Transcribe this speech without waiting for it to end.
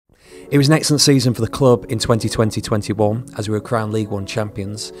It was an excellent season for the club in 2020-21 as we were crowned League One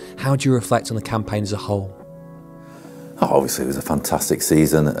champions. How do you reflect on the campaign as a whole? Oh, obviously, it was a fantastic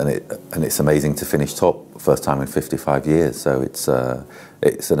season, and it's amazing to finish top, first time in 55 years. So it's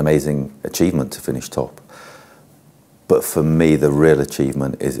an amazing achievement to finish top. But for me, the real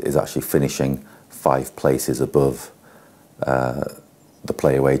achievement is actually finishing 5 places above the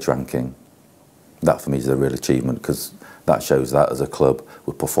player wage ranking. That for me is the real achievement, because that shows that as a club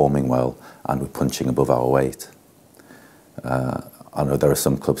we're performing well and we're punching above our weight. I know there are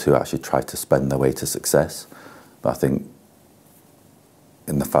some clubs who actually try to spend their way to success, but I think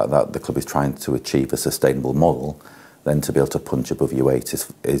in the fact that the club is trying to achieve a sustainable model, then to be able to punch above your weight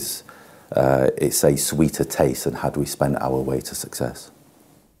is it's a sweeter taste than had we spent our way to success.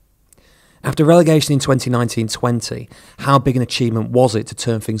 After relegation in 2019-20, how big an achievement was it to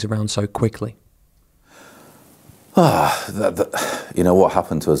turn things around so quickly? You know, what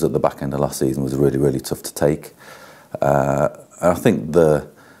happened to us at the back end of last season was really, really tough to take. And I think the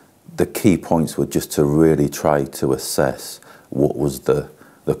key points were just to really try to assess what was the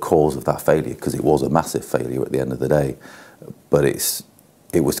cause of that failure, because it was a massive failure at the end of the day. But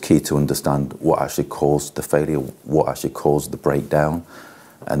it was key to understand what actually caused the failure, what actually caused the breakdown,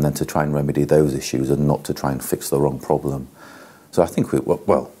 and then to try and remedy those issues and not to try and fix the wrong problem. So I think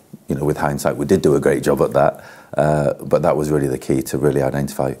well, you know, with hindsight, we did do a great job at that, but that was really the key, to really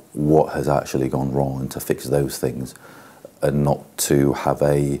identify what has actually gone wrong and to fix those things, and not to have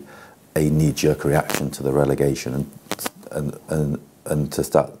a knee-jerk reaction to the relegation and to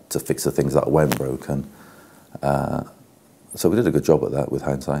start to fix the things that went broken. So we did a good job at that with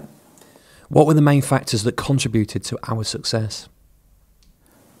hindsight. What were the main factors that contributed to our success?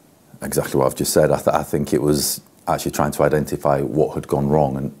 Exactly what I've just said. I think it was actually trying to identify what had gone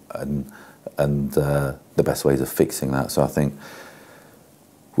wrong and the best ways of fixing that. So I think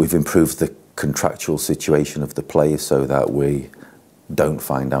we've improved the contractual situation of the players so that we don't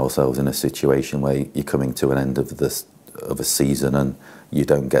find ourselves in a situation where you're coming to an end of a season and you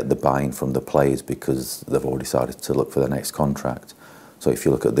don't get the buy-in from the players because they've already started to look for the next contract. So if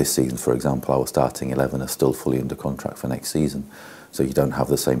you look at this season, for example, our starting 11 are still fully under contract for next season. So you don't have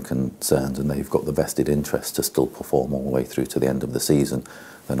the same concerns, and they've got the vested interest to still perform all the way through to the end of the season.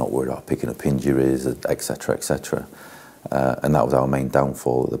 They're not worried about picking up injuries, etc., etc. And that was our main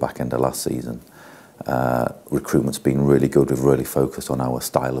downfall at the back end of last season. Recruitment's been really good. We've really focused on our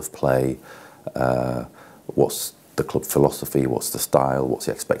style of play. What's the club philosophy? What's the style? What's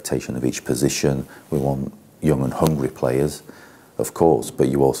the expectation of each position? We want young and hungry players, of course, but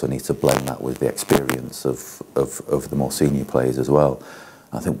you also need to blend that with the experience of the more senior players as well.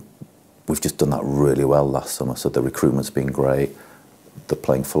 I think we've just done that really well last summer. So the recruitment's been great. The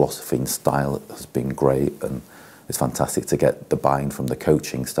playing philosophy and style has been great, and it's fantastic to get the buy-in from the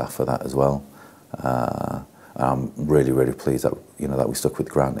coaching staff for that as well. I'm really, really pleased that that we stuck with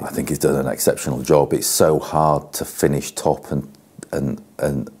Grant. I think he's done an exceptional job. It's so hard to finish top and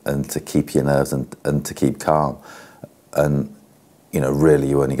to keep your nerves and to keep calm. And really,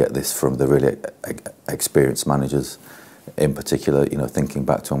 you only get this from the really experienced managers. In particular, thinking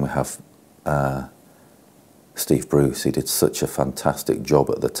back to when we have Steve Bruce, he did such a fantastic job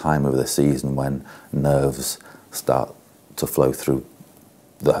at the time of the season when nerves start to flow through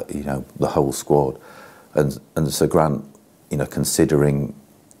the whole squad. And so Grant, considering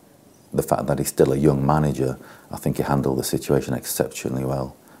the fact that he's still a young manager, I think he handled the situation exceptionally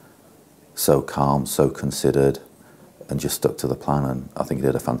well. So calm, so considered, and just stuck to the plan, and I think he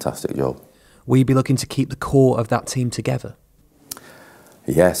did a fantastic job. Will you be looking to keep the core of that team together?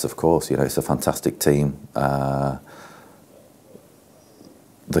 Yes, of course. It's a fantastic team. The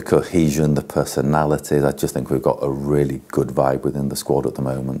cohesion, the personalities, I just think we've got a really good vibe within the squad at the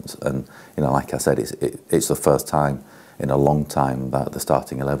moment. And, like I said, it's the first time in a long time that the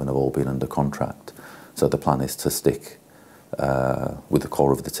starting 11 have all been under contract. So the plan is to stick with the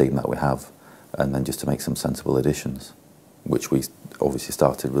core of the team that we have, and then just to make some sensible additions, which we obviously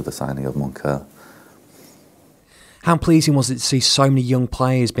started with the signing of Moncur. How pleasing was it to see so many young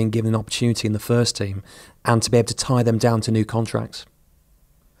players being given an opportunity in the first team and to be able to tie them down to new contracts?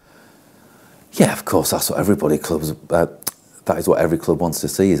 Yeah, of course, that's what that is what every club wants to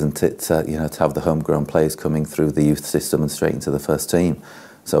see, isn't it? To have the homegrown players coming through the youth system and straight into the first team.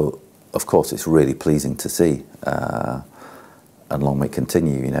 So, of course, it's really pleasing to see. And long may it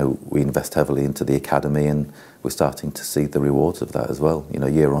continue. We invest heavily into the academy, and we're starting to see the rewards of that as well,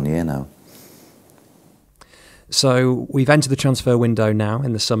 year on year now. So we've entered the transfer window now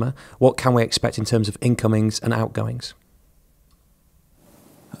in the summer. What can we expect in terms of incomings and outgoings?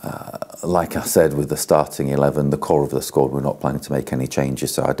 Like I said, with the starting 11, the core of the squad, we're not planning to make any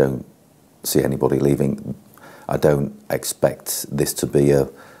changes, so I don't see anybody leaving. I don't expect this to be a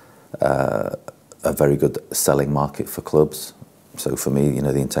very good selling market for clubs. So for me,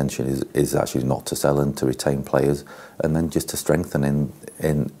 the intention is actually not to sell and to retain players, and then just to strengthen in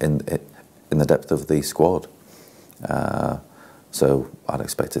the depth of the squad. So I'd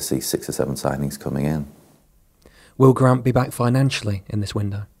expect to see 6 or 7 signings coming in. Will Grant be back financially in this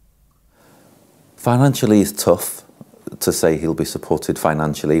window? Financially, it's tough to say he'll be supported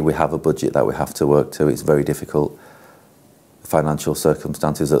financially. We have a budget that we have to work to. It's very difficult financial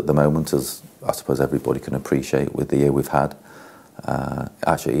circumstances at the moment, as I suppose everybody can appreciate with the year we've had.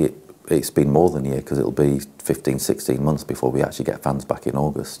 Actually, it's been more than a year, because it'll be 15, 16 months before we actually get fans back in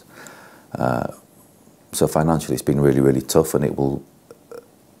August. So financially, it's been really, really tough, and it will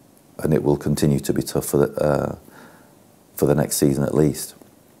continue to be tough for the next season at least.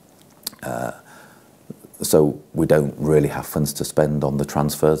 So we don't really have funds to spend on the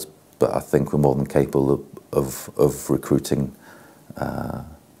transfers, but I think we're more than capable of recruiting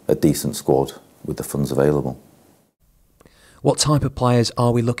a decent squad with the funds available. What type of players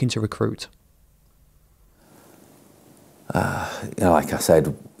are we looking to recruit? Like I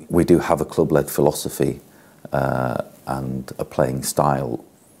said, we do have a club-led philosophy and a playing style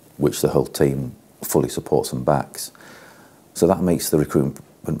which the whole team fully supports and backs. So that makes the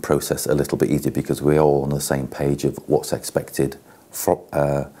recruitment process a little bit easier, because we're all on the same page of what's expected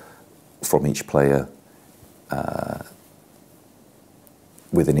from each player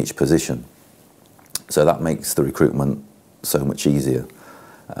within each position. So that makes the recruitment so much easier.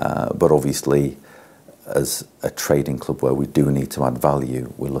 But obviously, as a trading club where we do need to add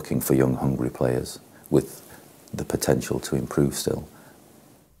value, we're looking for young, hungry players with the potential to improve still.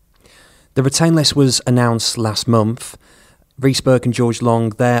 The retain list was announced last month. Rhys Burke and George Long,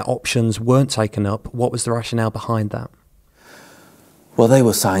 their options weren't taken up. What was the rationale behind that? Well, they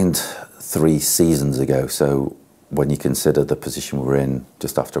were signed 3 seasons ago, so when you consider the position we were in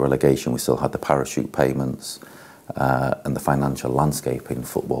just after relegation, we still had the parachute payments, and the financial landscape in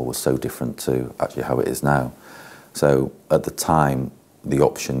football was so different to actually how it is now. So at the time, the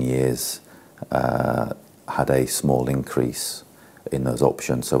option years had a small increase in those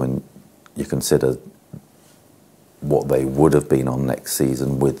options. So when you consider what they would have been on next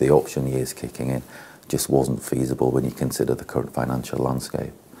season with the option years kicking in, just wasn't feasible when you consider the current financial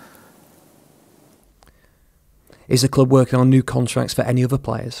landscape. Is the club working on new contracts for any other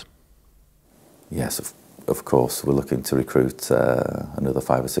players? Yes, of course. We're looking to recruit another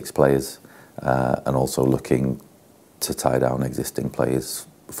 5 or 6 players, and also looking to tie down existing players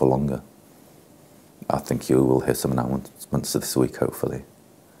for longer. I think you will hear some announcements this week, hopefully.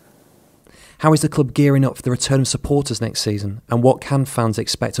 How is the club gearing up for the return of supporters next season, and what can fans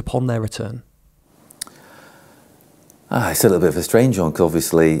expect upon their return? It's a little bit of a strange one, because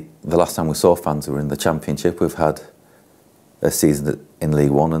obviously the last time we saw fans were in the Championship. We've had a season in League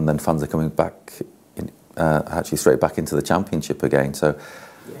One, and then fans are coming back, actually straight back into the Championship again. So,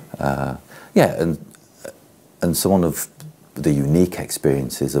 and so one of the unique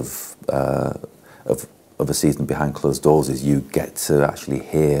experiences of a season behind closed doors is you get to actually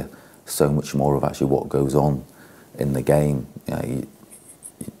hear so much more of actually what goes on in the game. And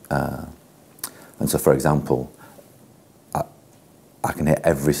so, for example, I can hear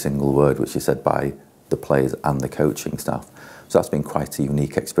every single word which is said by the players and the coaching staff. So that's been quite a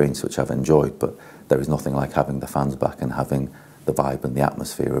unique experience which I've enjoyed, but there is nothing like having the fans back and having the vibe and the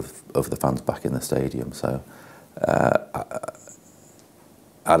atmosphere of the fans back in the stadium. So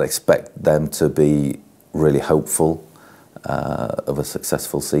I'd expect them to be really hopeful of a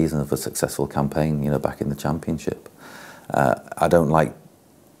successful season, of a successful campaign, back in the Championship. I don't like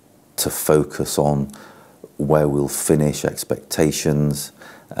to focus on where we'll finish, expectations.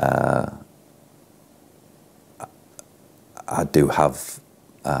 I do have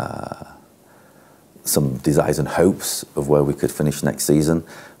some desires and hopes of where we could finish next season,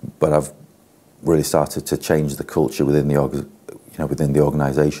 but I've really started to change the culture within the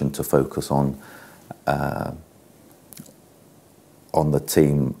organisation to focus on the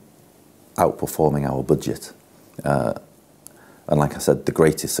team outperforming our budget. And like I said, the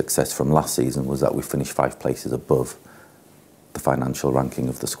greatest success from last season was that we finished 5 places above the financial ranking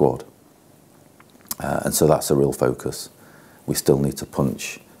of the squad. And so that's a real focus. We still need to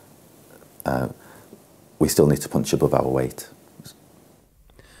punch. We still need to punch above our weight.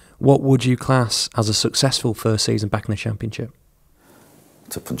 What would you class as a successful first season back in the Championship?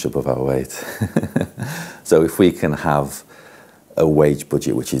 To punch above our weight. So if we can have a wage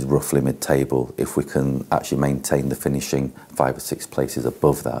budget which is roughly mid-table, if we can actually maintain the finishing 5 or 6 places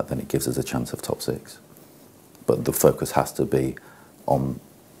above that, then it gives us a chance of top 6. But the focus has to be on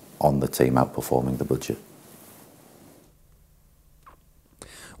on the team outperforming the budget.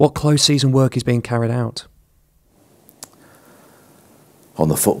 What close season work is being carried out? On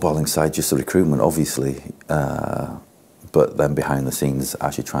the footballing side, just the recruitment, obviously, but then behind the scenes,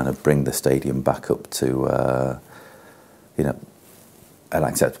 actually trying to bring the stadium back up to, you know, an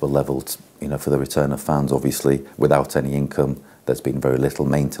acceptable level, you know, for the return of fans. Obviously, without any income, there's been very little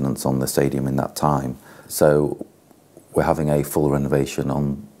maintenance on the stadium in that time. So we're having a full renovation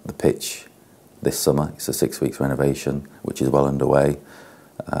on the pitch this summer. It's a 6 weeks renovation, which is well underway.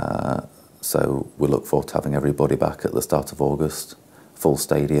 So we look forward to having everybody back at the start of August, full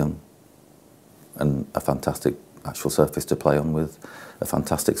stadium, and a fantastic actual surface to play on with a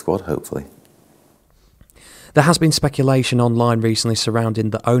fantastic squad, hopefully. There has been speculation online recently surrounding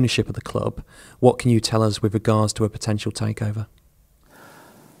the ownership of the club. What can you tell us with regards to a potential takeover?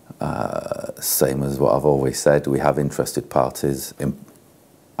 Same as what I've always said, we have interested parties,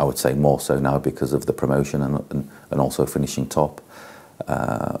 I would say more so now because of the promotion and also finishing top.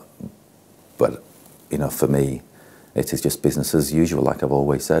 But, you know, for me, it is just business as usual, like I've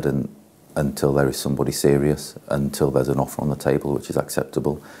always said, and until there is somebody serious, until there's an offer on the table which is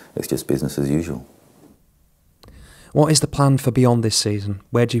acceptable, it's just business as usual. What is the plan for beyond this season?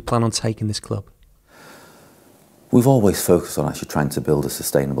 Where do you plan on taking this club? We've always focused on actually trying to build a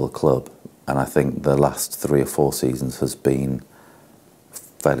sustainable club, and I think the last 3 or 4 seasons has been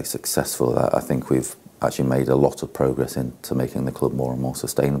fairly successful. I think we've actually made a lot of progress into making the club more and more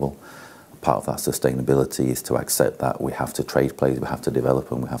sustainable. Part of that sustainability is to accept that we have to trade players, we have to develop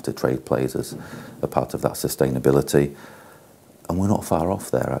them, we have to trade players as a part of that sustainability. And we're not far off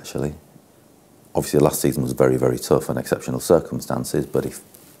there, actually. Obviously, last season was very, very tough and exceptional circumstances, but if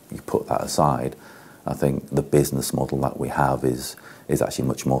you put that aside, I think the business model that we have is actually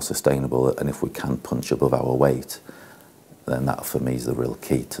much more sustainable, and if we can punch above our weight, then that for me is the real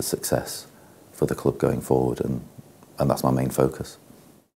key to success for the club going forward, and that's my main focus.